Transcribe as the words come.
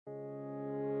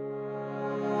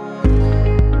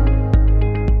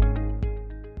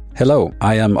Hello,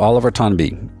 I am Oliver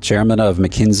Tonby, Chairman of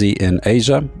McKinsey in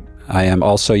Asia. I am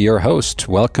also your host.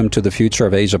 Welcome to the Future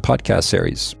of Asia podcast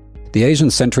series. The Asian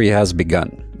century has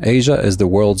begun. Asia is the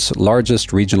world's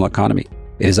largest regional economy.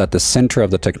 It is at the center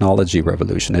of the technology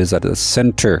revolution. It is at the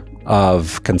center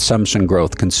of consumption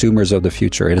growth, consumers of the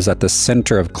future. It is at the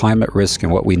center of climate risk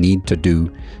and what we need to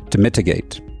do to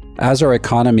mitigate. As our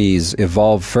economies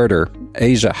evolve further,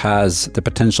 Asia has the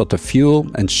potential to fuel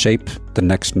and shape the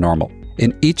next normal.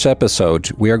 In each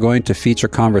episode, we are going to feature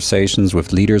conversations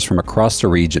with leaders from across the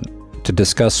region to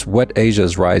discuss what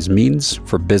Asia's rise means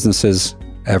for businesses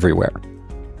everywhere.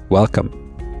 Welcome.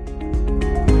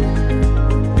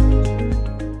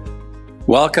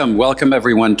 Welcome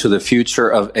everyone to the Future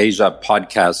of Asia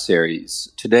podcast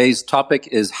series. Today's topic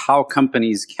is how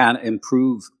companies can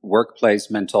improve workplace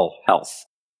mental health.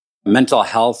 Mental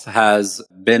health has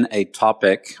been a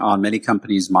topic on many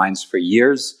companies' minds for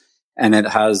years, and it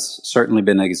has certainly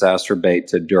been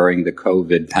exacerbated during the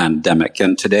COVID pandemic.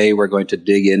 And today we're going to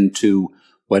dig into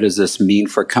what does this mean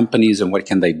for companies and what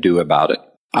can they do about it.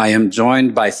 I am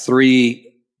joined by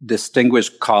three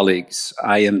distinguished colleagues.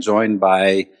 I am joined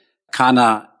by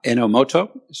Kana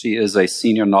Enomoto. She is a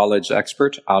senior knowledge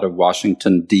expert out of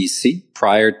Washington, D.C.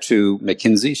 Prior to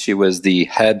McKinsey, she was the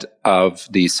head of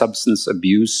the Substance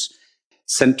Abuse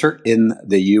Center in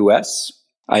the U.S.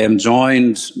 I am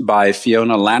joined by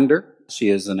Fiona Lander. She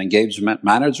is an engagement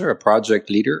manager, a project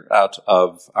leader out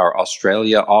of our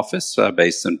Australia office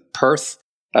based in Perth.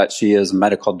 She is a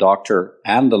medical doctor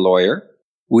and a lawyer.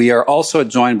 We are also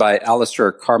joined by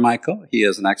Alistair Carmichael. He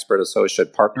is an expert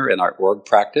associate partner in our org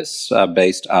practice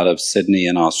based out of Sydney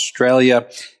in Australia.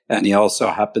 And he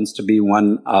also happens to be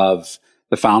one of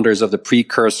the founders of the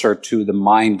precursor to the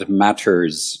Mind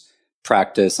Matters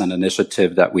practice and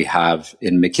initiative that we have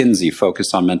in McKinsey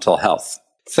focused on mental health.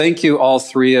 Thank you, all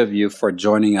three of you, for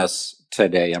joining us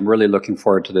today. I'm really looking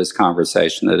forward to this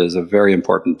conversation. It is a very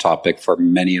important topic for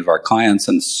many of our clients,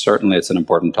 and certainly it's an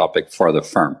important topic for the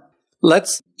firm.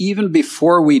 Let's, even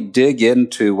before we dig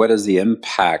into what is the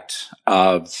impact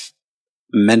of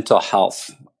mental health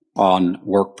on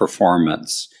work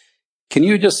performance, can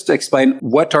you just explain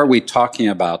what are we talking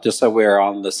about, just so we're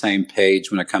on the same page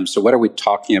when it comes to what are we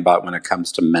talking about when it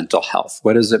comes to mental health?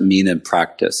 What does it mean in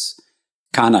practice?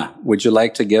 Kana, would you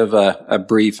like to give a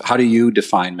brief, how do you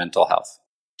define mental health?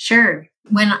 Sure.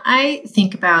 When I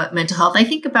think about mental health, I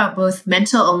think about both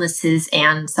mental illnesses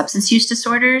and substance use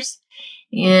disorders.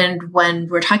 And when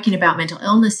we're talking about mental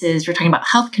illnesses, we're talking about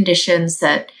health conditions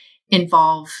that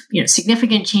involve,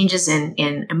 significant changes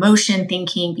in emotion,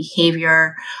 thinking,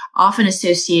 behavior, often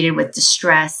associated with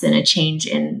distress and a change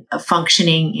in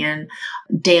functioning in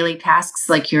daily tasks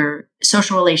like your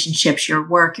social relationships, your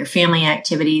work, your family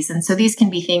activities. And so these can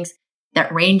be things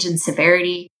that range in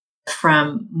severity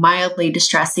from mildly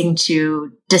distressing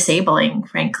to disabling,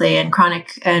 frankly, and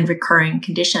chronic and recurring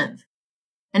conditions.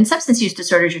 And substance use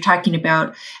disorders, you're talking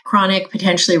about chronic,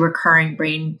 potentially recurring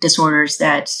brain disorders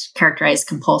that characterize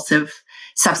compulsive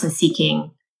substance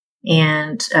seeking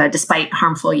and despite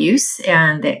harmful use,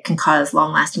 and that can cause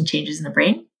long-lasting changes in the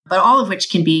brain, but all of which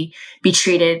can be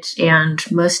treated, and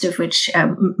most of which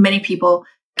many people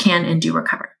can and do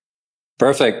recover.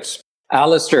 Perfect.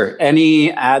 Alistair, any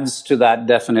adds to that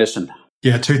definition?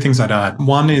 Yeah, two things I'd add.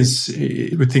 One is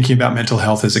we're thinking about mental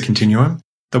health as a continuum,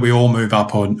 that we all move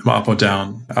up or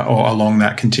down or along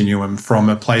that continuum from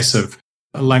a place of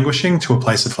languishing to a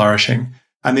place of flourishing.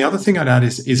 And the other thing I'd add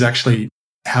is actually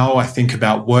how I think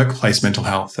about workplace mental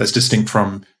health as distinct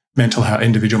from mental health,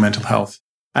 individual mental health.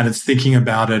 And it's thinking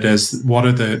about it as what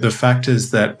are the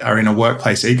factors that are in a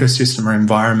workplace ecosystem or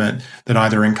environment that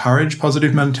either encourage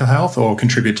positive mental health or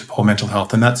contribute to poor mental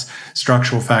health. And that's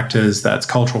structural factors, that's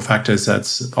cultural factors,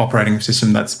 that's operating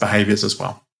system, that's behaviors as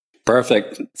well.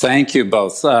 Perfect. Thank you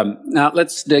both. Now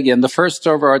let's dig in. The first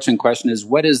overarching question is,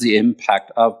 what is the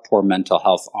impact of poor mental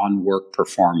health on work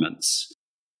performance?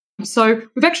 So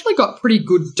we've actually got pretty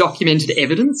good documented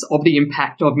evidence of the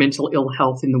impact of mental ill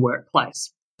health in the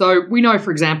workplace. So we know,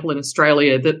 for example, in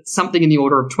Australia that something in the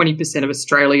order of 20% of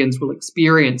Australians will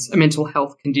experience a mental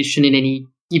health condition in any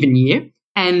given year.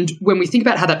 And when we think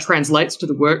about how that translates to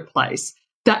the workplace,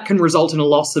 that can result in a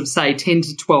loss of, say, 10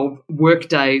 to 12 work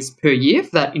days per year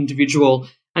for that individual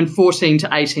and 14 to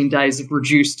 18 days of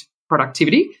reduced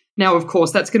productivity. Now, of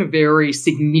course, that's going to vary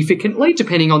significantly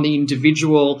depending on the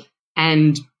individual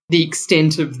and the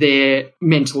extent of their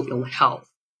mental ill health.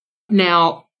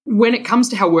 Now, when it comes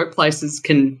to how workplaces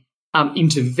can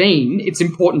intervene, it's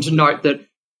important to note that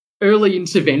early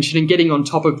intervention and getting on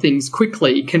top of things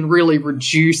quickly can really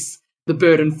reduce the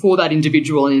burden for that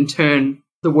individual and in turn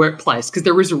the workplace, because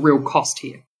there is a real cost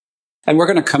here. And we're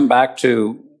going to come back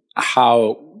to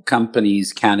how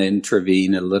companies can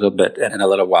intervene a little bit in a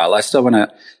little while. I still want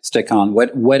to stick on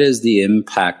what is the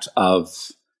impact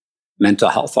of mental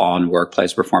health on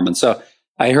workplace performance. So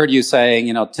I heard you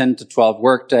saying, 10 to 12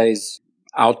 work days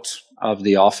out of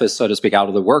the office, so to speak, out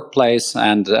of the workplace.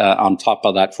 And on top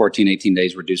of that, 14, 18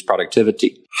 days reduced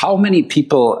productivity. How many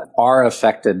people are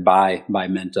affected by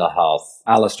mental health?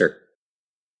 Alistair?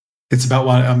 It's about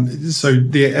one. So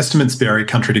the estimates vary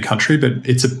country to country, but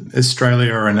it's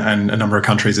Australia and a number of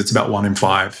countries. It's about 1 in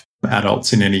 5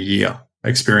 adults in any year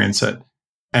experience it.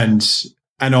 And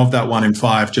of that 1 in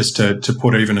 5, just to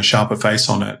put even a sharper face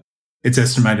on it, it's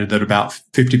estimated that about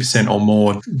 50% or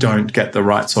more don't get the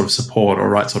right sort of support or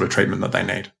right sort of treatment that they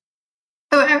need.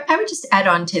 Oh, I would just add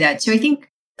on to that. So I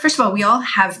think, first of all, we all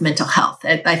have mental health.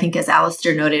 I think, as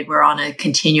Alistair noted, we're on a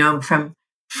continuum from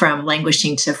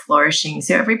languishing to flourishing.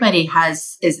 So everybody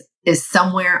is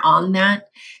somewhere on that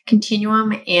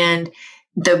continuum. And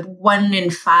the 1 in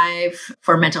 5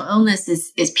 for mental illness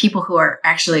is people who are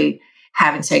actually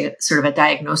having sort of a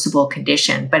diagnosable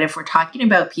condition. But if we're talking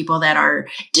about people that are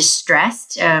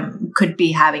distressed, could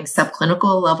be having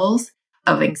subclinical levels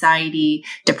of anxiety,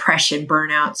 depression,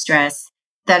 burnout, stress,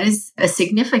 that is a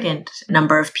significant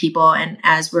number of people. And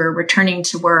as we're returning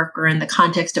to work, or in the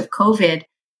context of COVID,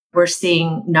 we're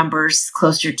seeing numbers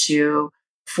closer to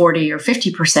 40 or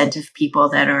 50% of people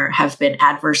that have been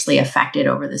adversely affected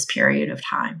over this period of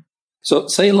time. So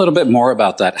say a little bit more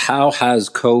about that. How has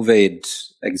COVID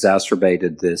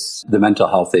exacerbated the mental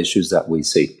health issues that we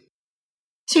see?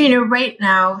 So, right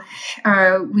now,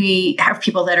 we have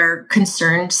people that are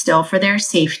concerned still for their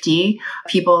safety,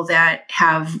 people that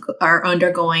are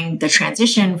undergoing the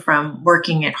transition from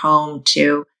working at home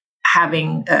to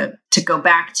having to go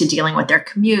back to dealing with their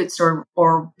commutes,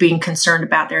 or being concerned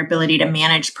about their ability to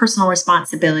manage personal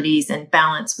responsibilities and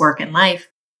balance work and life.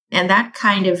 And that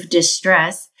kind of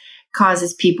distress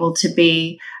causes people to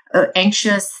be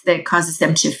anxious, that causes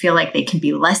them to feel like they can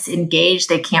be less engaged.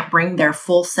 They can't bring their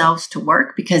full selves to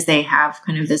work because they have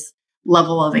kind of this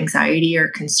level of anxiety or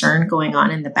concern going on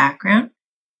in the background.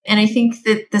 And I think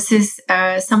that this is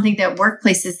something that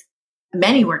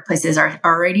many workplaces are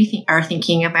already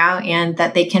thinking about, and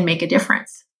that they can make a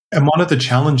difference. And one of the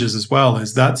challenges as well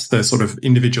is that's the sort of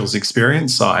individual's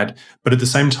experience side, but at the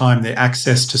same time, the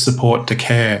access to support, to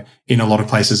care in a lot of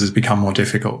places has become more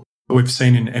difficult. We've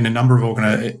seen in a number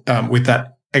of with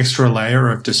that extra layer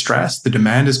of distress, the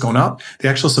demand has gone up. The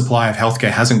actual supply of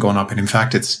healthcare hasn't gone up. And in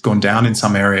fact, it's gone down in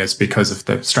some areas because of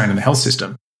the strain in the health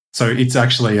system. So it's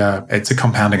actually it's a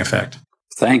compounding effect.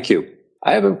 Thank you.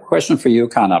 I have a question for you,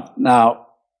 Kanna. Now,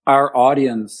 our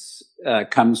audience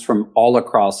comes from all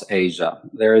across Asia.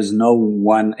 There is no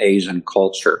one Asian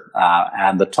culture.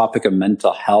 And the topic of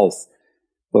mental health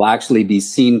will actually be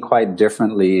seen quite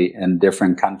differently in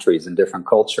different countries and different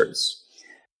cultures.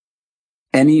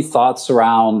 Any thoughts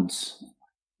around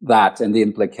that and the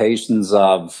implications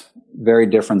of very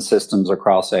different systems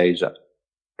across Asia?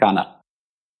 Kanna?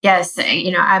 Yes,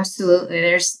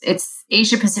 absolutely.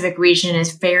 Asia Pacific region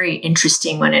is very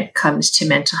interesting when it comes to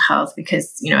mental health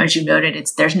because, as you noted,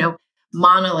 there's no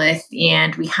monolith,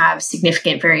 and we have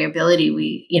significant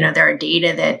variability. There are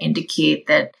data that indicate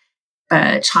that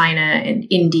China and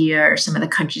India are some of the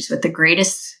countries with the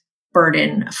greatest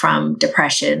burden from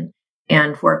depression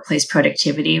and workplace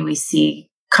productivity. We see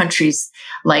countries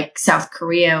like South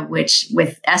Korea, which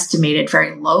with estimated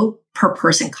very low per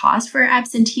person cost for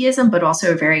absenteeism, but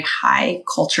also a very high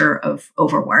culture of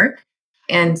overwork.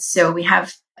 And so we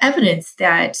have evidence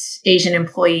that Asian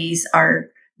employees are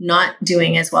not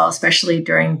doing as well, especially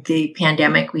during the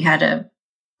pandemic. We had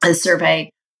a survey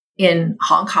in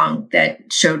Hong Kong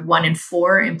that showed 1 in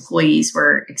 4 employees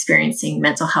were experiencing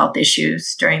mental health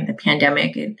issues during the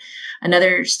pandemic. And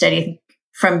another study, I think,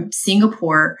 from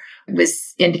Singapore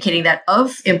was indicating that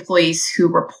of employees who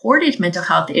reported mental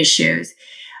health issues,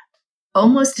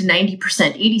 almost 90%,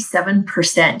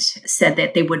 87% said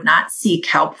that they would not seek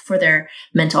help for their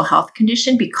mental health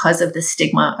condition because of the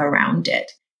stigma around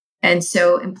it. And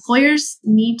so employers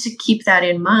need to keep that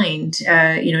in mind,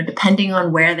 depending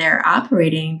on where they're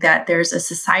operating, that there's a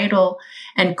societal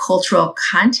and cultural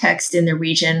context in the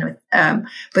region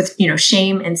with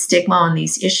shame and stigma on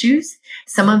these issues.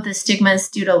 Some of the stigma is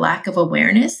due to lack of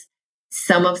awareness.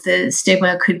 Some of the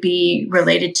stigma could be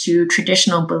related to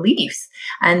traditional beliefs.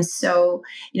 And so,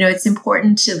 it's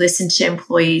important to listen to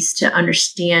employees to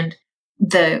understand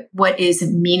what is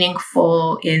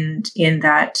meaningful in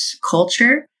that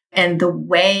culture and the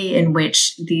way in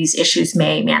which these issues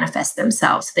may manifest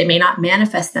themselves. They may not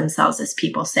manifest themselves as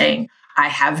people saying, I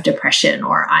have depression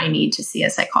or I need to see a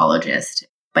psychologist,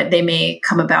 but they may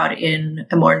come about in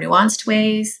more nuanced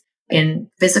ways.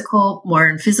 more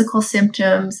in physical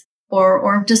symptoms,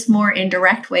 or just more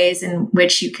indirect ways in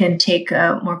which you can take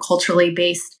a more culturally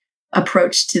based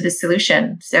approach to the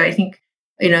solution. So I think,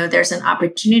 there's an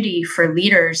opportunity for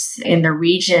leaders in the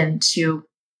region to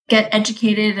get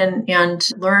educated and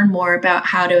learn more about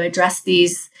how to address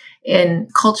these in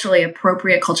culturally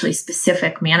appropriate, culturally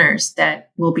specific manners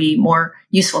that will be more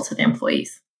useful to the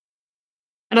employees.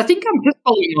 And I think I'm just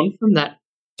following on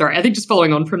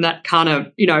from that. Kind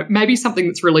of, maybe something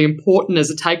that's really important as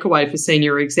a takeaway for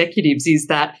senior executives is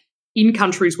that in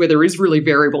countries where there is really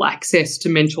variable access to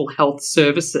mental health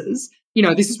services,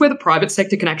 this is where the private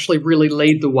sector can actually really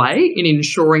lead the way in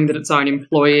ensuring that its own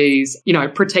employees,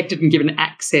 protected and given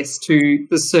access to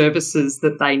the services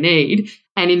that they need,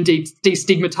 and indeed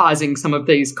destigmatizing some of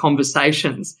these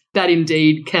conversations. That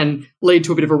indeed can lead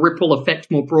to a bit of a ripple effect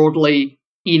more broadly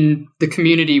in the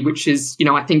community, which is,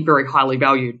 I think very highly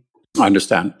valued. I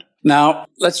understand. Now,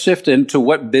 let's shift into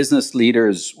what should business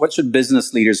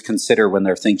leaders consider when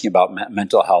they're thinking about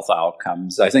mental health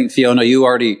outcomes? I think, Fiona, you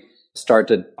already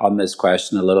started on this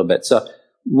question a little bit. So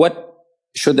what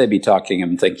should they be talking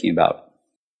and thinking about?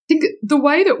 I think the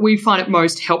way that we find it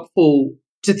most helpful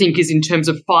to think is in terms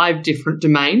of 5 different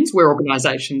domains where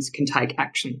organisations can take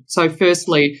action. So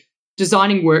firstly,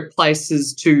 designing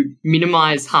workplaces to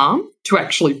minimise harm, to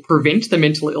actually prevent the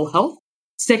mental ill health.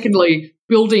 Secondly,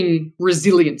 building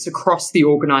resilience across the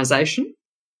organisation.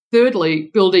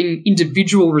 Thirdly, building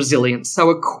individual resilience, so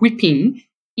equipping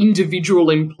individual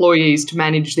employees to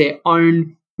manage their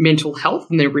own mental health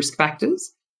and their risk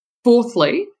factors.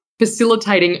 Fourthly,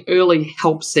 facilitating early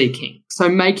help seeking, so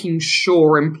making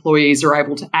sure employees are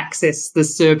able to access the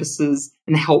services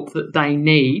and help that they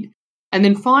need. And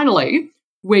then finally,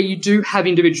 where you do have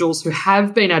individuals who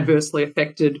have been adversely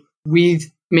affected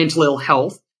with mental ill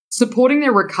health, supporting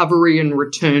their recovery and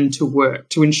return to work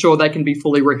to ensure they can be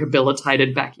fully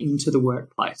rehabilitated back into the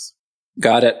workplace.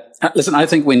 Got it. Listen, I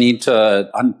think we need to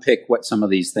unpick what some of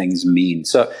these things mean.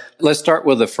 So let's start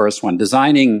with the first one,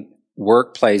 designing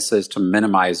workplaces to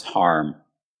minimize harm.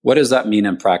 What does that mean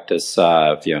in practice,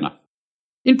 Fiona?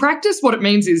 In practice, what it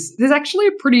means is there's actually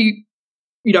a pretty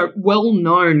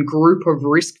well-known group of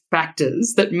risk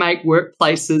factors that make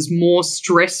workplaces more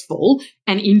stressful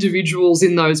and individuals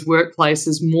in those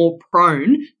workplaces more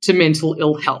prone to mental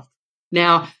ill health.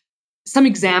 Now, some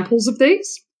examples of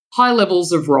these: high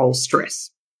levels of role stress,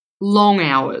 long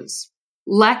hours,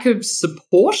 lack of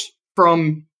support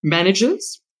from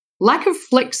managers, lack of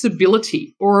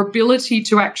flexibility or ability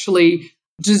to actually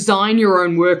design your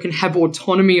own work and have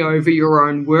autonomy over your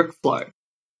own workflow,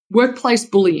 workplace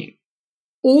bullying.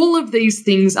 All of these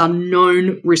things are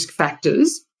known risk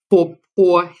factors for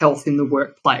poor health in the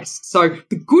workplace. So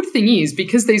the good thing is,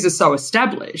 because these are so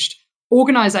established,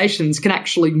 organisations can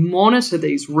actually monitor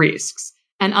these risks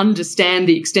and understand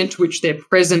the extent to which they're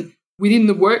present within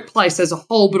the workplace as a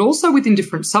whole, but also within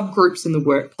different subgroups in the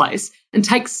workplace, and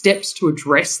take steps to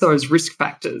address those risk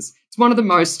factors. It's one of the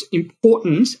most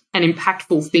important and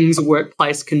impactful things a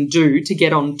workplace can do to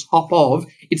get on top of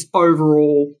its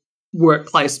overall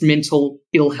workplace mental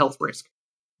ill health risk.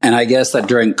 And I guess that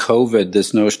during COVID,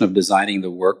 this notion of designing the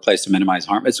workplace to minimize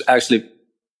harm,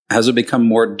 has it become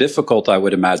more difficult, I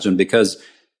would imagine, because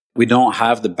we don't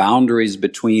have the boundaries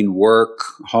between work,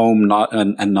 home,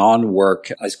 and non-work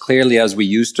as clearly as we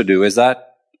used to do. Is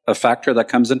that a factor that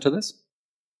comes into this?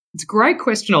 It's a great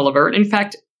question, Oliver. In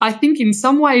fact, I think in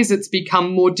some ways it's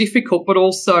become more difficult, but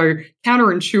also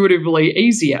counterintuitively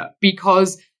easier,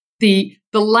 because the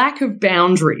lack of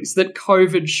boundaries that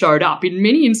COVID showed up in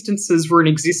many instances were in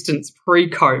existence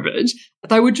pre-COVID.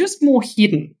 They were just more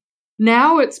hidden.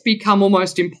 Now it's become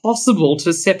almost impossible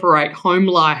to separate home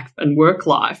life and work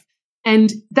life.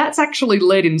 And that's actually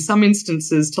led in some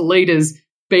instances to leaders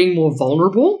being more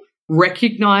vulnerable,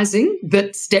 recognising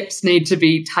that steps need to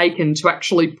be taken to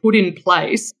actually put in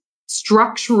place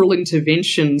structural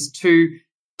interventions to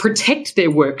protect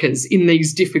their workers in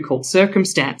these difficult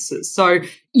circumstances. So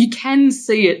you can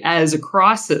see it as a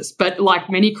crisis, but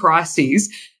like many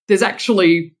crises, there's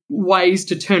actually ways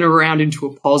to turn around into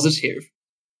a positive.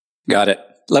 Got it.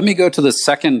 Let me go to the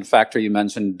second factor you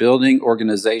mentioned, building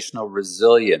organizational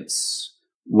resilience.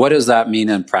 What does that mean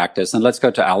in practice? And let's go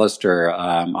to Alistair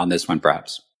on this one,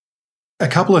 perhaps. A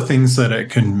couple of things that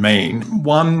it can mean.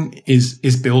 One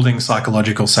is building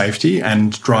psychological safety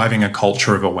and driving a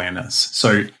culture of awareness.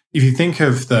 So if you think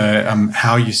of the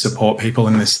how you support people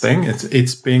in this thing,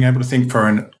 it's being able to think for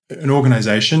an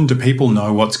organization. Do people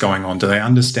know what's going on? Do they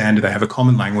understand? Do they have a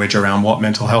common language around what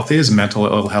mental health is and mental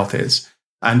ill health is?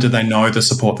 And do they know the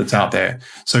support that's out there?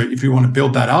 So if you want to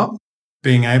build that up,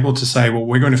 being able to say, well,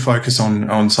 we're going to focus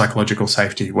on psychological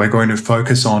safety. We're going to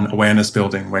focus on awareness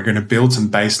building. We're going to build some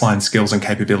baseline skills and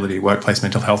capability, workplace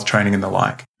mental health training and the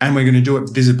like. And we're going to do it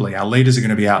visibly. Our leaders are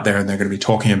going to be out there and they're going to be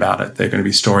talking about it. They're going to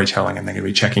be storytelling and they're going to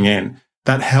be checking in.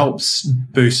 That helps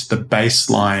boost the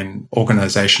baseline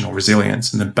organizational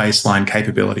resilience and the baseline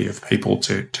capability of people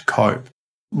to cope.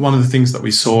 One of the things that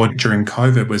we saw during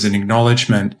COVID was an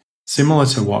acknowledgement, similar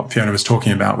to what Fiona was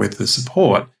talking about with the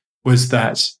support, was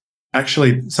that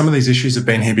actually some of these issues have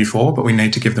been here before, but we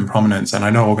need to give them prominence. And I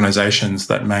know organizations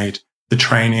that made the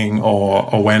training or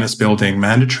awareness building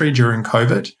mandatory during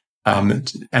COVID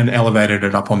and elevated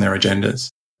it up on their agendas.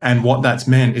 And what that's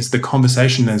meant is the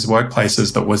conversation in those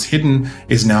workplaces that was hidden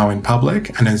is now in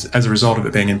public. And as a result of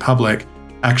it being in public,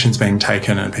 action's being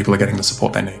taken and people are getting the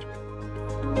support they need.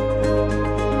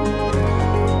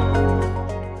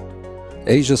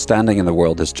 Asia's standing in the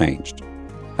world has changed.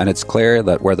 And it's clear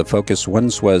that where the focus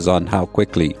once was on how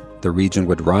quickly the region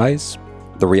would rise,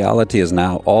 the reality is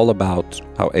now all about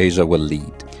how Asia will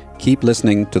lead. Keep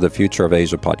listening to the Future of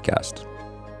Asia podcast.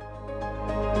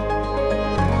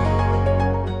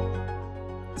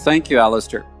 Thank you,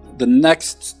 Alistair. The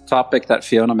next topic that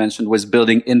Fiona mentioned was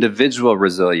building individual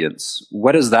resilience.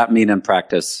 What does that mean in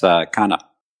practice, Kana?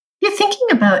 Yeah, thinking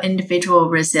about individual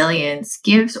resilience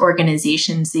gives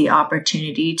organizations the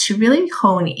opportunity to really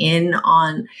hone in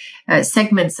on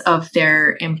segments of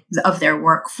their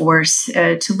workforce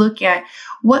to look at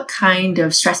what kind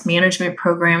of stress management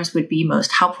programs would be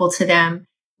most helpful to them,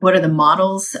 what are the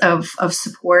models of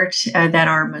support that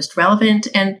are most relevant,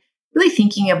 and really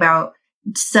thinking about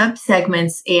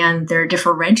subsegments and their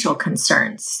differential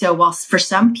concerns. So while for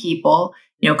some people,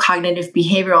 cognitive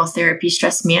behavioral therapy,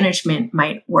 stress management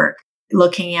might work,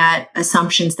 looking at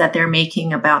assumptions that they're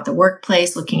making about the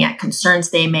workplace, looking at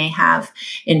concerns they may have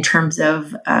in terms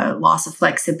of loss of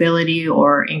flexibility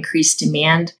or increased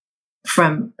demand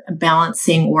from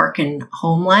balancing work and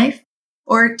home life,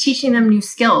 or teaching them new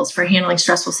skills for handling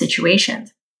stressful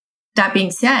situations. That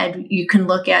being said, you can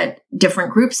look at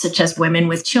different groups such as women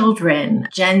with children,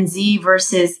 Gen Z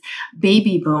versus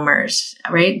baby boomers,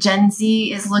 right? Gen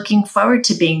Z is looking forward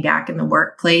to being back in the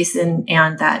workplace and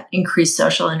that increased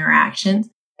social interactions.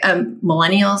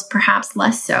 Millennials, perhaps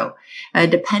less so,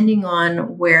 depending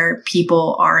on where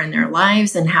people are in their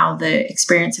lives and how the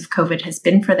experience of COVID has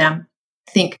been for them.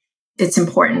 I think it's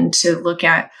important to look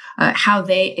at how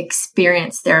they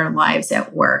experience their lives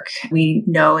at work. We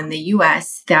know in the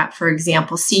U.S. that, for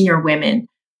example,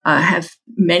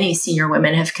 many senior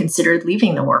women have considered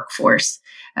leaving the workforce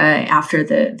after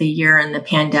the year in the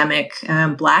pandemic.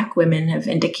 Black women have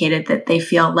indicated that they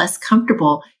feel less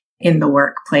comfortable in the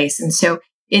workplace. And so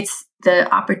it's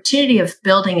the opportunity of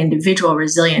building individual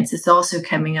resilience. It's also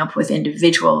coming up with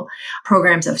individual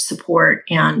programs of support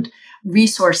and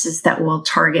resources that will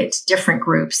target different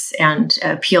groups and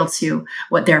appeal to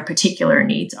what their particular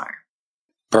needs are.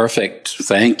 Perfect.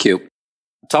 Thank you.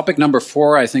 Topic number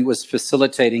 4, I think, was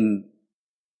facilitating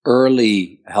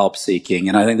early help seeking.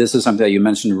 And I think this is something that you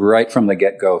mentioned right from the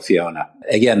get-go, Fiona.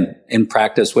 Again, in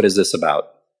practice, what is this about?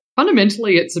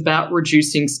 Fundamentally, it's about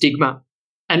reducing stigma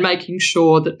and making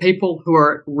sure that people who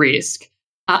are at risk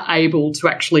are able to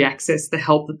actually access the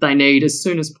help that they need as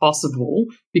soon as possible,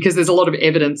 because there's a lot of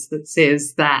evidence that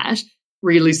says that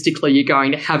realistically you're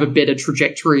going to have a better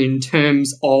trajectory in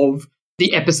terms of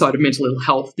the episode of mental ill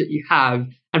health that you have,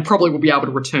 and probably will be able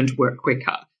to return to work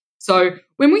quicker. So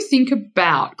when we think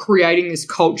about creating this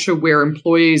culture where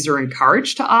employees are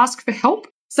encouraged to ask for help,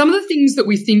 some of the things that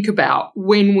we think about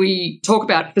when we talk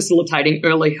about facilitating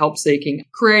early help seeking,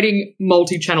 creating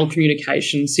multi-channel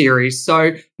communication series.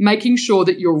 So making sure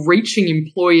that you're reaching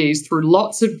employees through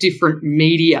lots of different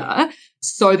media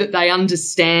so that they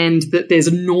understand that there's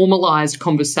a normalized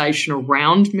conversation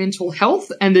around mental health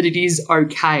and that it is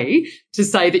okay to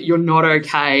say that you're not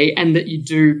okay and that you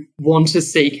do want to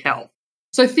seek help.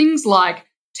 So things like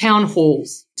town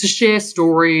halls to share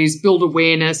stories, build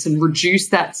awareness and reduce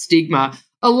that stigma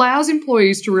allows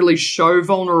employees to really show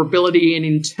vulnerability and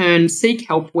in turn seek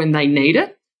help when they need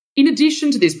it. In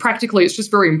addition to this, practically, it's just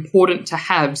very important to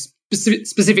have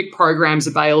specific programs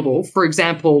available. For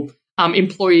example,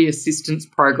 employee assistance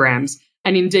programs.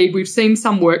 And indeed, we've seen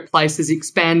some workplaces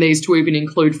expand these to even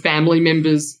include family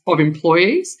members of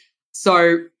employees.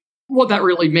 So what that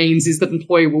really means is that an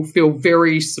employee will feel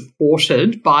very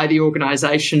supported by the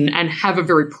organisation and have a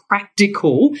very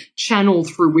practical channel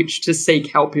through which to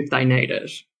seek help if they need it.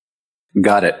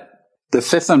 Got it. The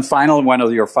 5th and final one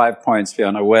of your 5 points,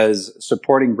 Fiona, was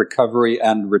supporting recovery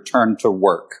and return to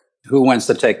work. Who wants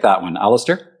to take that one?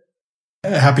 Alistair?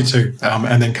 Happy to.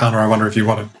 And then, Kana, I wonder if you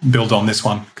want to build on this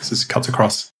one because this cuts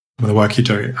across some of the work you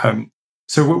do.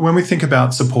 So when we think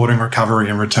about supporting recovery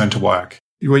and return to work,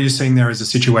 what you're seeing there is a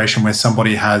situation where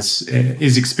somebody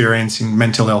is experiencing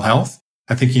mental ill health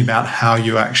and thinking about how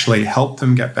you actually help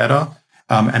them get better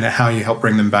and how you help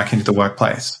bring them back into the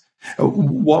workplace.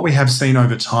 What we have seen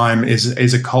over time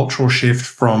is a cultural shift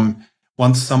from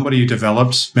once somebody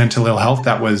developed mental ill health,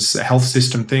 that was a health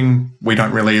system thing. We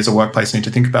don't really, as a workplace, need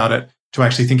to think about it, to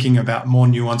actually thinking about a more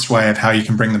nuanced way of how you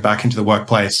can bring them back into the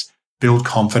workplace, build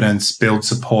confidence, build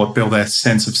support, build a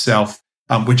sense of self,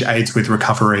 which aids with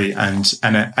recovery and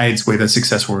it aids with a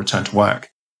successful return to work.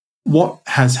 What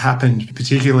has happened,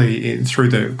 particularly through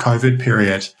the COVID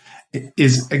period,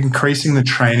 is increasing the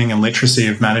training and literacy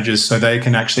of managers so they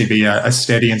can actually be a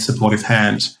steady and supportive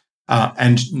hand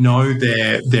and know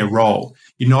their role.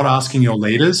 You're not asking your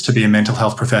leaders to be a mental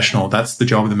health professional. That's the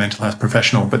job of the mental health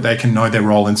professional, but they can know their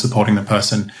role in supporting the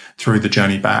person through the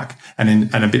journey back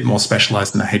and a bit more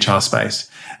specialized in the HR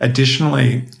space.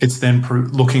 Additionally, it's then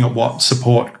looking at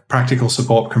what practical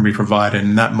support can be provided,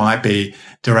 and that might be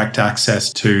direct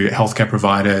access to healthcare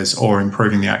providers or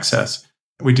improving the access.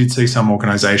 We did see some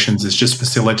organizations as just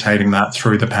facilitating that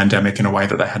through the pandemic in a way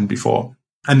that they hadn't before.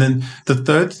 And then the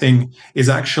third thing is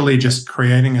actually just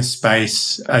creating a safer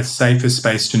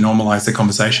space to normalize the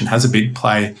conversation has a big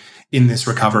play in this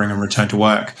recovering and return to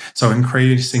work. So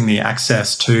increasing the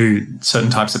access to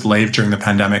certain types of leave during the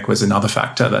pandemic was another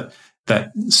factor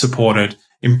that supported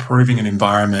improving an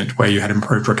environment where you had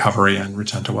improved recovery and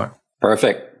return to work.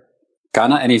 Perfect.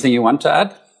 Ghana, anything you want to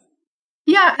add?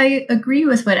 Yeah, I agree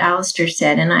with what Alistair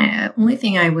said. And the only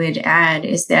thing I would add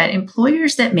is that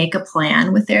employers that make a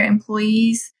plan with their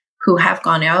employees who have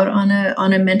gone out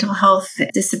on a mental health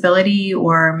disability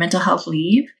or mental health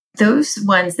leave, those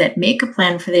ones that make a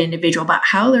plan for the individual about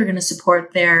how they're going to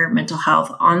support their mental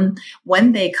health on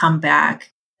when they come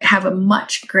back have a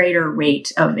much greater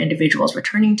rate of individuals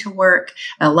returning to work,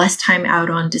 less time out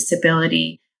on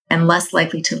disability, and less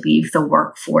likely to leave the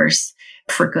workforce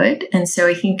for good. And so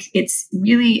I think it's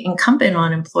really incumbent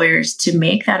on employers to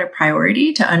make that a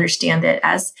priority, to understand that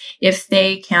as if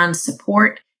they can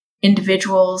support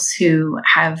individuals who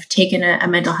have taken a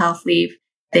mental health leave,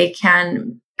 they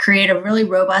can create a really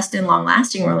robust and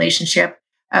long-lasting relationship,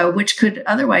 which could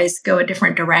otherwise go a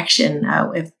different direction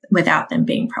without them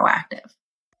being proactive.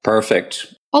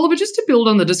 Perfect. Oliver, just to build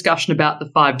on the discussion about the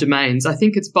 5 domains, I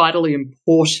think it's vitally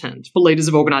important for leaders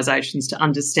of organisations to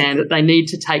understand that they need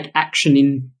to take action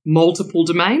in multiple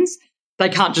domains. They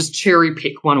can't just cherry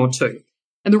pick 1 or 2.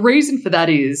 And the reason for that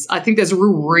is I think there's a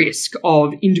real risk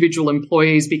of individual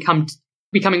employees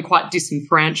becoming quite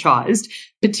disenfranchised,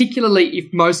 particularly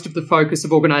if most of the focus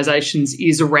of organisations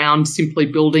is around simply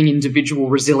building individual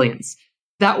resilience.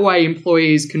 That way,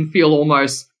 employees can feel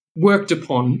almost worked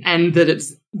upon and that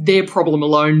it's their problem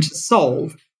alone to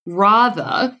solve,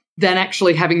 rather than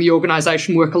actually having the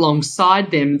organisation work alongside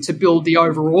them to build the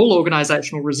overall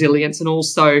organisational resilience and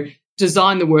also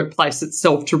design the workplace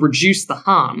itself to reduce the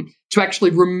harm, to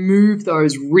actually remove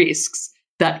those risks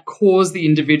that cause the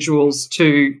individuals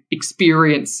to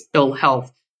experience ill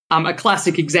health. A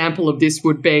classic example of this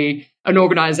would be an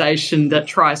organisation that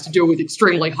tries to deal with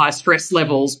extremely high stress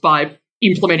levels by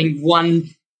implementing one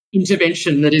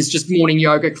intervention that is just morning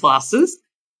yoga classes.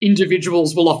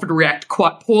 Individuals will often react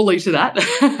quite poorly to that.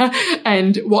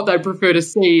 And what they prefer to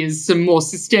see is some more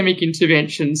systemic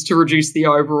interventions to reduce the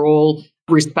overall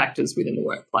risk factors within the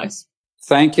workplace.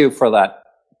 Thank you for that.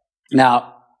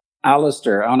 Now,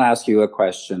 Alistair, I want to ask you a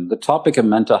question. The topic of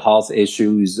mental health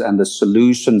issues and the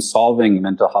solution solving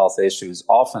mental health issues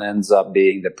often ends up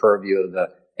being the purview of the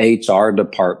HR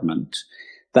department.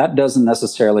 That doesn't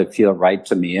necessarily feel right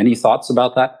to me. Any thoughts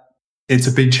about that? It's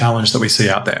a big challenge that we see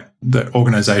out there. The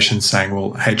organizations saying, well,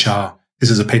 HR, this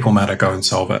is a people matter, go and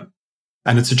solve it.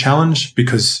 And it's a challenge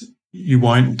because you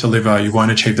won't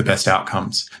achieve the best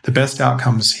outcomes. The best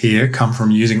outcomes here come from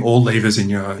using all levers in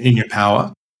your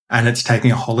power, and it's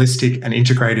taking a holistic and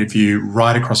integrated view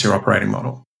right across your operating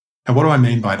model. And what do I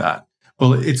mean by that?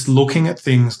 Well, it's looking at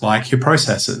things like your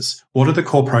processes. What are the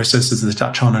core processes that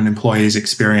touch on an employee's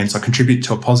experience or contribute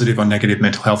to a positive or negative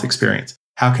mental health experience?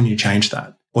 How can you change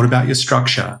that? What about your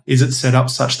structure? Is it set up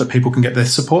such that people can get the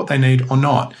support they need or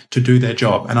not to do their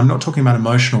job? And I'm not talking about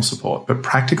emotional support, but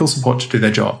practical support to do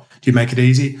their job. Do you make it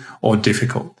easy or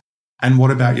difficult? And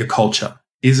what about your culture?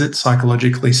 Is it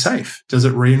psychologically safe? Does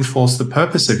it reinforce the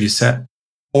purpose of your set?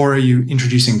 Or are you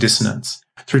introducing dissonance?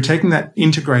 Through taking that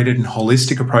integrated and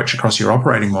holistic approach across your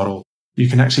operating model, you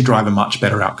can actually drive a much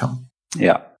better outcome.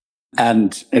 Yeah.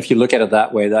 And if you look at it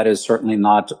that way, that is certainly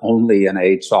not only an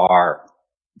HR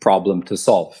problem to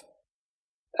solve.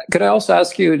 Could I also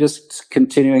ask you, just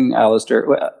continuing, Alistair,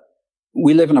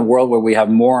 we live in a world where we have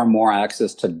more and more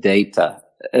access to data.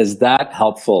 Is that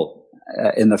helpful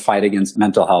in the fight against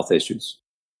mental health issues?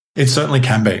 It certainly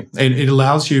can be. It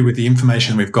allows you, with the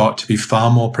information we've got, to be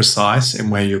far more precise in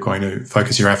where you're going to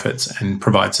focus your efforts and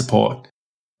provide support.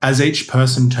 As each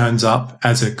person turns up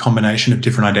as a combination of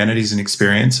different identities and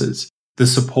experiences, the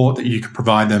support that you can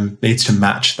provide them needs to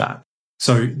match that.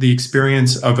 So the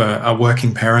experience of a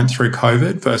working parent through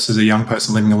COVID versus a young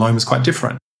person living alone was quite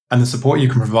different. And the support you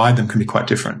can provide them can be quite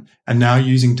different. And now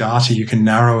using data, you can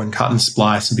narrow and cut and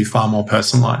splice and be far more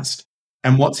personalized.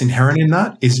 And what's inherent in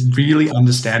that is really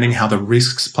understanding how the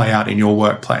risks play out in your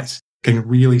workplace, getting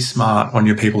really smart on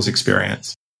your people's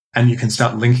experience. And you can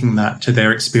start linking that to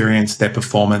their experience, their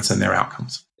performance, and their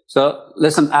outcomes. So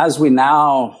listen, as we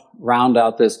now round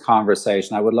out this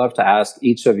conversation, I would love to ask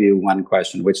each of you one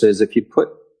question, which is, if you put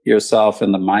yourself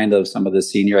in the mind of some of the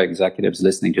senior executives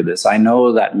listening to this, I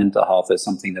know that mental health is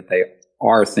something that they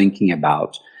are thinking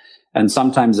about. And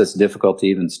sometimes it's difficult to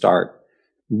even start.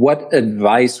 What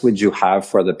advice would you have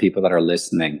for the people that are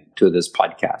listening to this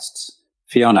podcast?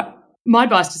 Fiona. My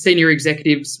advice to senior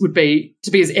executives would be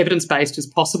to be as evidence-based as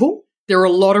possible. There are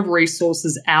a lot of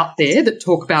resources out there that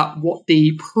talk about what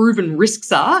the proven risks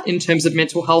are in terms of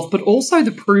mental health, but also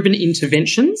the proven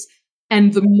interventions.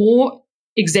 And the more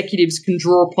executives can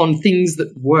draw upon things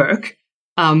that work,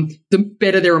 the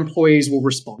better their employees will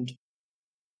respond.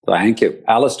 Thank you.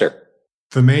 Alistair.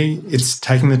 For me, it's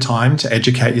taking the time to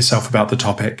educate yourself about the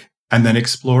topic and then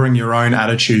exploring your own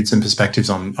attitudes and perspectives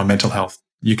on mental health.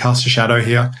 You cast a shadow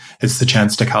here. It's the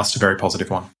chance to cast a very positive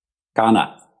one.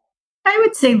 Kana. I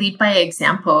would say lead by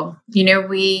example.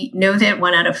 We know that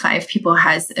 1 out of 5 people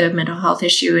has a mental health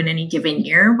issue in any given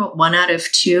year, but 1 out of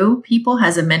 2 people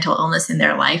has a mental illness in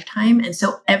their lifetime. And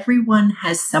so everyone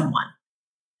has someone.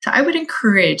 So I would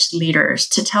encourage leaders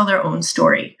to tell their own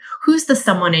story. Who's the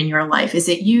someone in your life? Is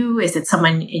it you? Is it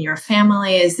someone in your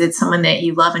family? Is it someone that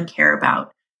you love and care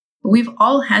about? We've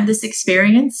all had this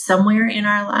experience somewhere in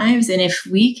our lives. And if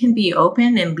we can be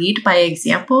open and lead by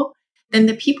example, then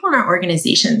the people in our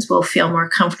organizations will feel more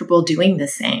comfortable doing the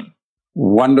same.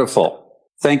 Wonderful.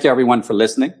 Thank you, everyone, for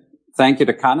listening. Thank you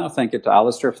to Kana. Thank you to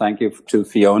Alistair. Thank you to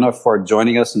Fiona for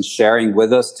joining us and sharing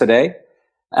with us today.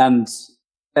 And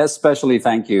especially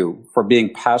thank you for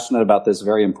being passionate about this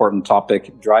very important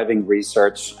topic, driving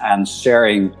research and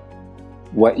sharing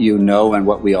what you know and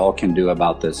what we all can do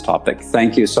about this topic.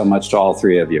 Thank you so much to all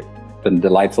 3 of you. It's been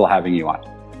delightful having you on.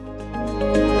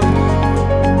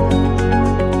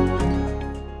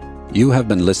 You have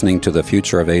been listening to the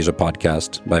Future of Asia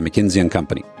podcast by McKinsey &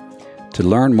 Company. To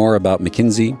learn more about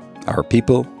McKinsey, our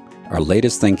people, our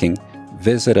latest thinking,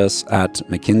 visit us at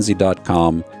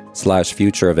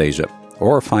mckinsey.com/futureofasia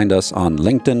or find us on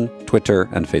LinkedIn, Twitter,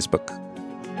 and Facebook.